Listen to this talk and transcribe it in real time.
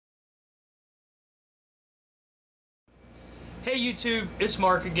Hey YouTube, it's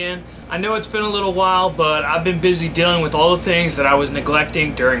Mark again. I know it's been a little while, but I've been busy dealing with all the things that I was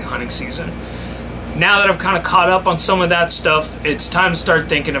neglecting during hunting season. Now that I've kind of caught up on some of that stuff, it's time to start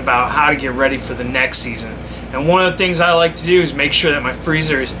thinking about how to get ready for the next season. And one of the things I like to do is make sure that my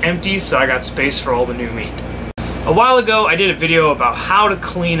freezer is empty so I got space for all the new meat. A while ago I did a video about how to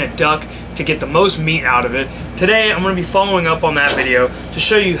clean a duck to get the most meat out of it. Today I'm going to be following up on that video to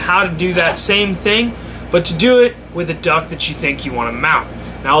show you how to do that same thing, but to do it with a duck that you think you want to mount.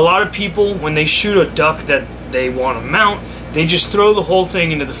 Now a lot of people, when they shoot a duck that they want to mount, they just throw the whole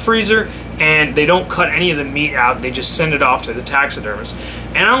thing into the freezer and they don't cut any of the meat out, they just send it off to the taxidermist.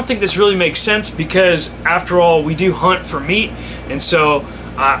 And I don't think this really makes sense because after all, we do hunt for meat, and so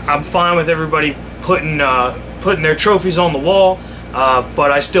I'm fine with everybody putting their trophies on the wall,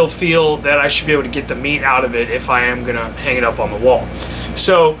 but I still feel that I should be able to get the meat out of it if I am gonna hang it up on the wall.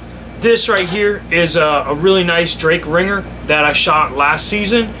 So this right here is a really nice Drake ringer that I shot last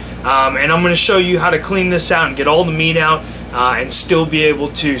season, and I'm going to show you how to clean this out and get all the meat out and still be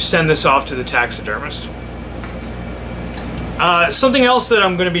able to send this off to the taxidermist. Something else that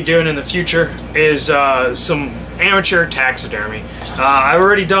I'm going to be doing in the future is some amateur taxidermy. I've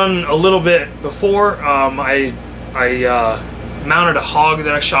already done a little bit before. I mounted a hog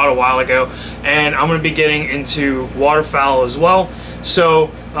that I shot a while ago, and I'm going to be getting into waterfowl as well. So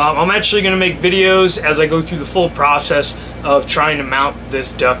I'm actually going to make videos as I go through the full process of trying to mount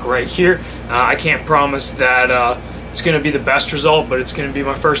this duck right here. I can't promise that it's going to be the best result, but it's going to be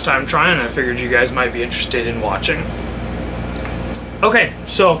my first time trying, and I figured you guys might be interested in watching. Okay,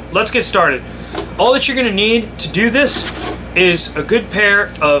 so let's get started. All that you're going to need to do this is a good pair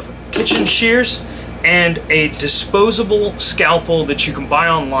of kitchen shears and a disposable scalpel that you can buy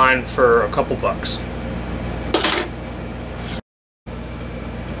online for a couple bucks.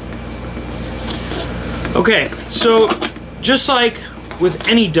 Okay, so just like with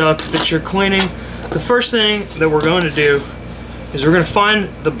any duck that you're cleaning, the first thing that we're going to do is we're going to find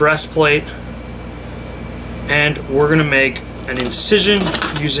the breastplate and we're going to make an incision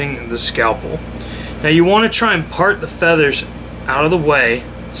using the scalpel. Now you want to try and part the feathers out of the way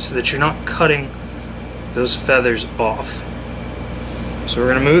so that you're not cutting those feathers off. So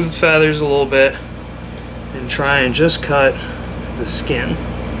we're going to move the feathers a little bit and try and just cut the skin.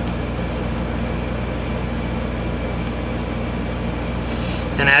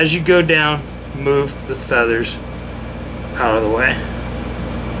 And as you go down, move the feathers out of the way.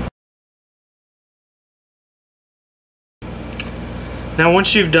 Now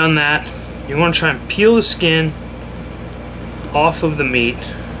once you've done that, you want to try and peel the skin off of the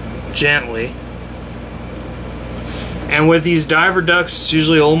meat gently. And with these diver ducks, it's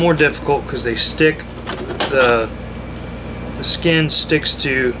usually a little more difficult because they stick, the skin sticks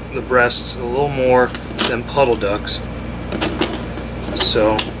to the breasts a little more than puddle ducks.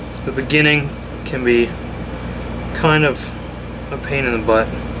 So the beginning can be kind of a pain in the butt,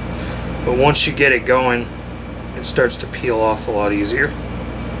 but once you get it going, it starts to peel off a lot easier.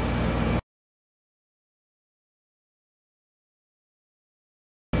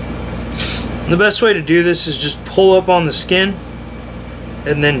 The best way to do this is just pull up on the skin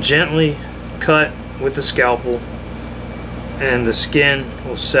and then gently cut with the scalpel, and the skin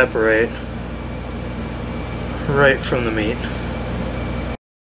will separate right from the meat.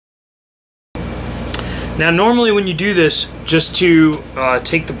 Now normally when you do this just to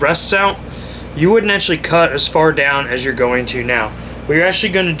take the breasts out, you wouldn't actually cut as far down as you're going to now. What you're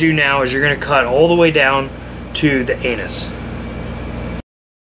actually going to do now is you're going to cut all the way down to the anus.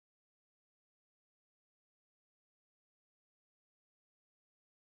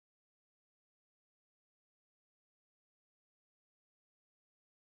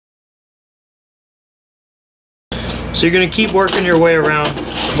 So you're going to keep working your way around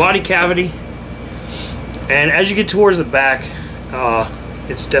the body cavity, and as you get towards the back,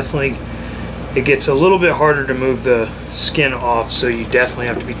 it gets a little bit harder to move the skin off, so you definitely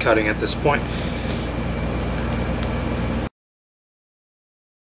have to be cutting at this point.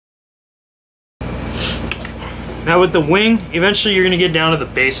 Now with the wing, eventually you're going to get down to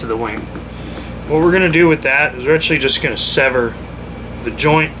the base of the wing. What we're going to do with that is we're actually just going to sever the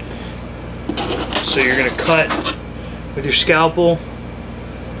joint. So you're going to cut with your scalpel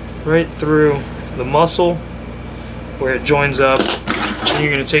right through the muscle where it joins up, and you're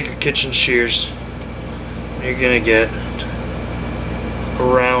going to take your kitchen shears and you're going to get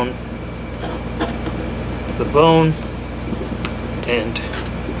around the bone and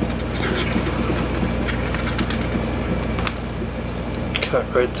cut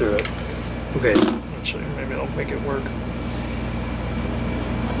right through it. Okay, actually maybe I'll make it work.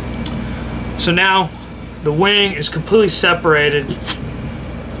 So now the wing is completely separated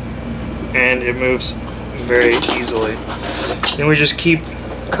and it moves very easily. Then we just keep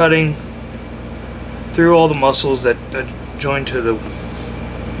cutting through all the muscles that join to the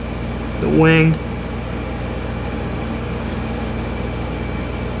wing.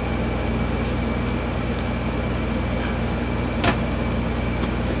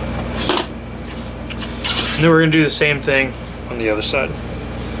 And then we're going to do the same thing on the other side.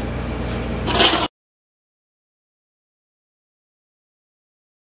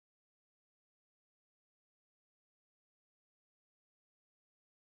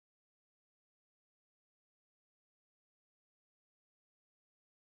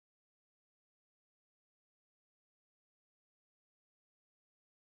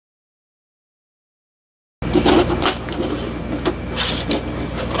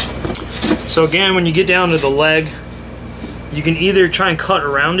 So again, when you get down to the leg, you can either try and cut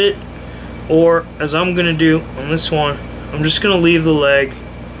around it, or as I'm going to do on this one, I'm just going to leave the leg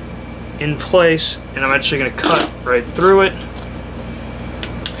in place and I'm actually going to cut right through it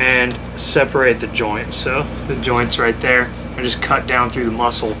and separate the joint. So the joint's right there. I just cut down through the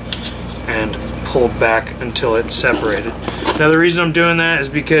muscle and pulled back until it's separated. Now the reason I'm doing that is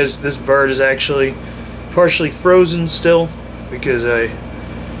because this bird is actually partially frozen still, because I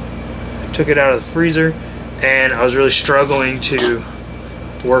took it out of the freezer and I was really struggling to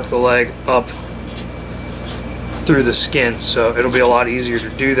work the leg up through the skin, so it'll be a lot easier to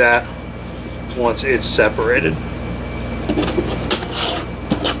do that once it's separated.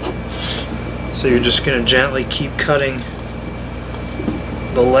 So you're just going to gently keep cutting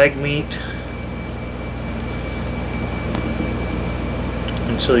the leg meat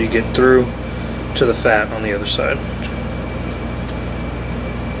until you get through to the fat on the other side.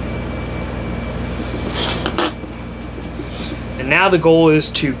 And now the goal is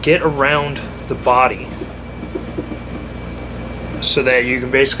to get around the body so that you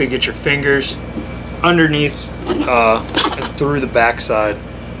can basically get your fingers underneath and through the backside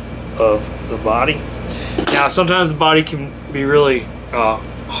of the body. Now sometimes the body can be really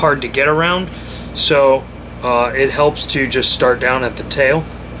hard to get around, so it helps to just start down at the tail.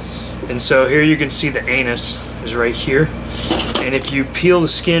 And so here you can see the anus is right here, and if you peel the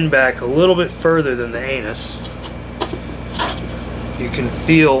skin back a little bit further than the anus, you can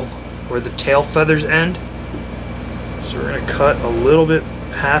feel where the tail feathers end. So we're going to cut a little bit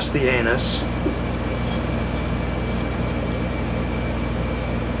past the anus.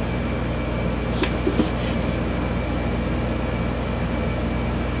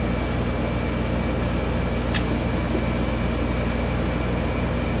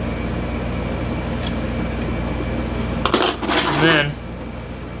 And then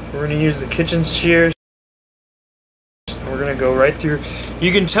we're going to use the kitchen shears. We're going to go right through.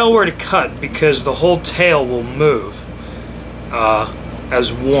 You can tell where to cut because the whole tail will move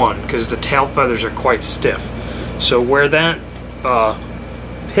as one, because the tail feathers are quite stiff. So where that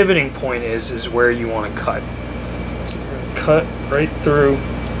pivoting point is where you want to cut. Cut right through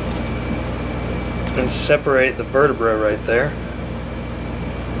and separate the vertebra right there.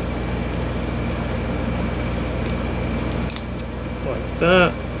 Like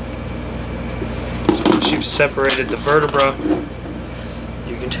that. So once you've separated the vertebra,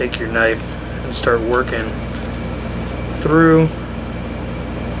 you can take your knife and start working through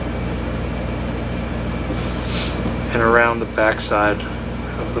and around the backside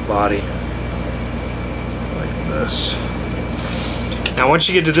of the body like this. Now once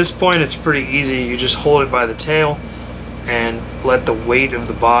you get to this point, it's pretty easy. You just hold it by the tail and let the weight of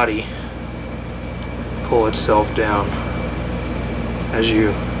the body pull itself down as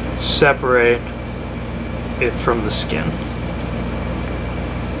you separate it from the skin.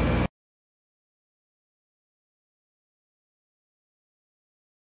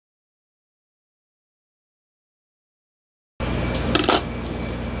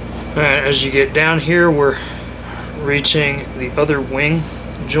 Alright, as you get down here, we're reaching the other wing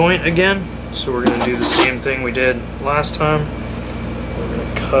joint again. So we're going to do the same thing we did last time. We're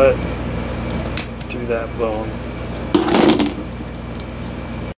going to cut through that bone.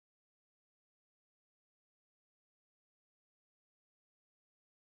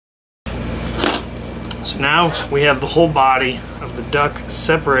 So now we have the whole body of the duck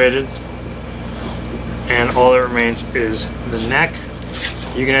separated, and all that remains is the neck.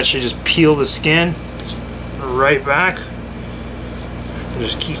 You can actually just peel the skin right back.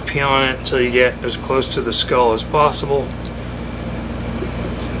 Just keep peeling it until you get as close to the skull as possible.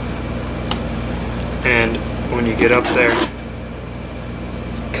 And when you get up there,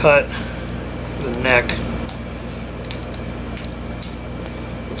 cut the neck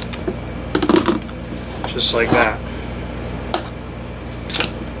just like that.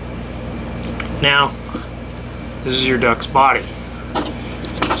 Now, this is your duck's body.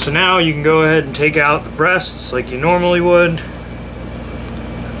 So now you can go ahead and take out the breasts like you normally would.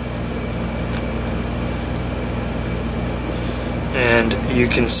 And you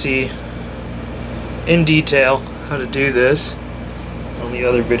can see in detail how to do this on the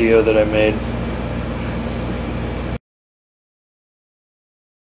other video that I made.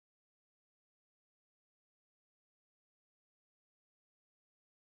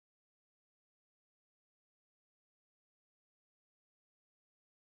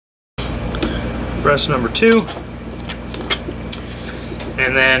 Breast number 2,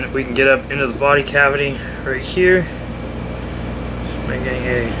 and then we can get up into the body cavity right here, making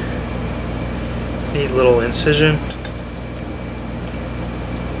a neat little incision.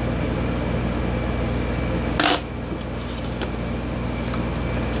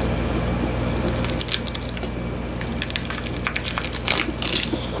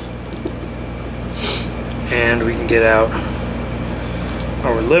 And we can get out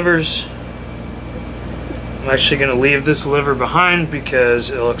our livers. I'm actually going to leave this liver behind because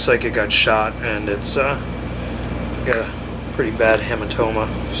it looks like it got shot and it's got a pretty bad hematoma.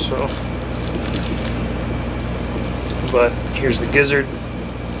 So, but here's the gizzard.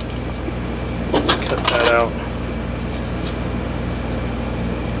 Cut that out.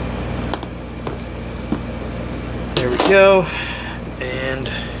 There we go. And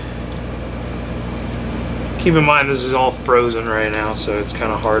keep in mind this is all frozen right now, so it's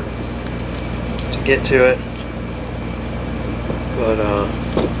kind of hard to get to it. But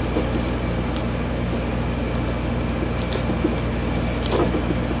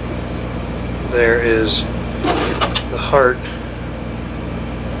there is the heart.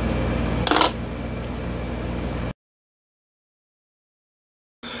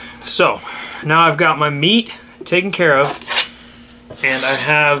 So now I've got my meat taken care of, and I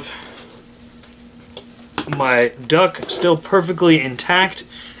have my duck still perfectly intact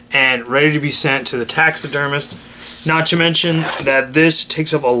and ready to be sent to the taxidermist. Not to mention that this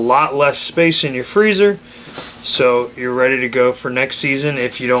takes up a lot less space in your freezer, so you're ready to go for next season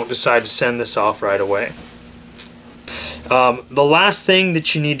if you don't decide to send this off right away. The last thing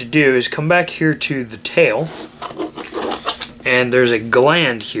that you need to do is come back here to the tail, and there's a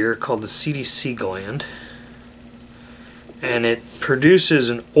gland here called the CDC gland, and it produces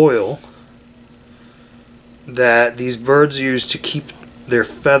an oil that these birds use to keep their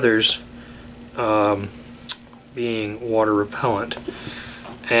feathers being water repellent.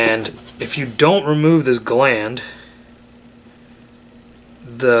 And if you don't remove this gland,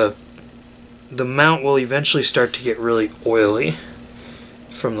 the mount will eventually start to get really oily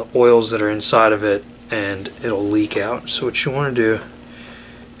from the oils that are inside of it, and it'll leak out. So what you want to do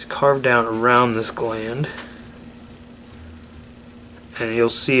is carve down around this gland, and you'll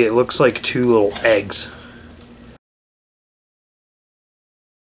see it looks like 2 little eggs.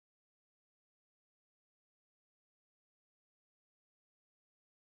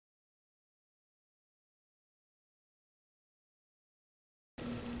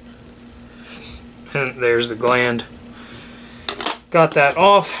 And there's the gland. Got that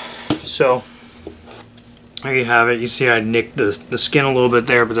off. So there you have it. You see I nicked the skin a little bit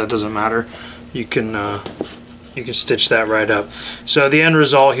there, but that doesn't matter. You can stitch that right up. So the end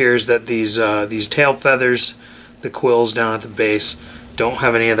result here is that these tail feathers, the quills down at the base, don't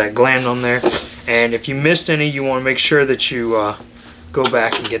have any of that gland on there. And if you missed any, you want to make sure that you go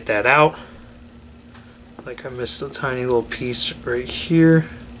back and get that out. Like I missed a tiny little piece right here.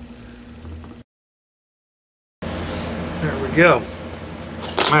 There we go.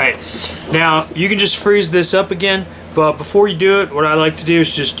 Alright, now you can just freeze this up again, but before you do it, what I like to do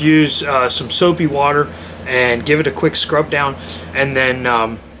is just use some soapy water and give it a quick scrub down, and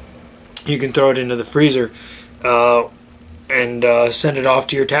then you can throw it into the freezer and send it off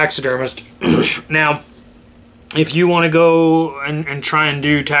to your taxidermist. Now, if you want to go and try and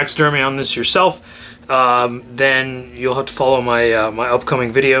do taxidermy on this yourself, then you'll have to follow my my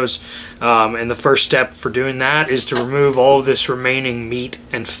upcoming videos, and the first step for doing that is to remove all of this remaining meat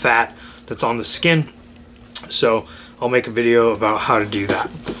and fat that's on the skin. So I'll make a video about how to do that.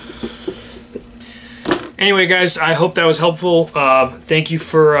 Anyway, guys, I hope that was helpful. Thank you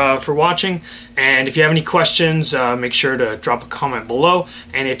for watching, and if you have any questions, make sure to drop a comment below,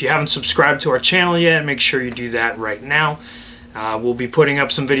 and if you haven't subscribed to our channel yet, make sure you do that right now. We'll be putting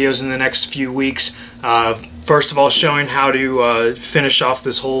up some videos in the next few weeks. First of all, showing how to finish off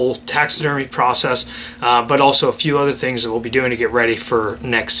this whole taxidermy process, but also a few other things that we'll be doing to get ready for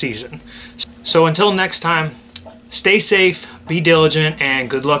next season. So until next time, stay safe, be diligent, and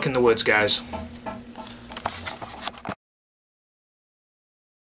good luck in the woods, guys.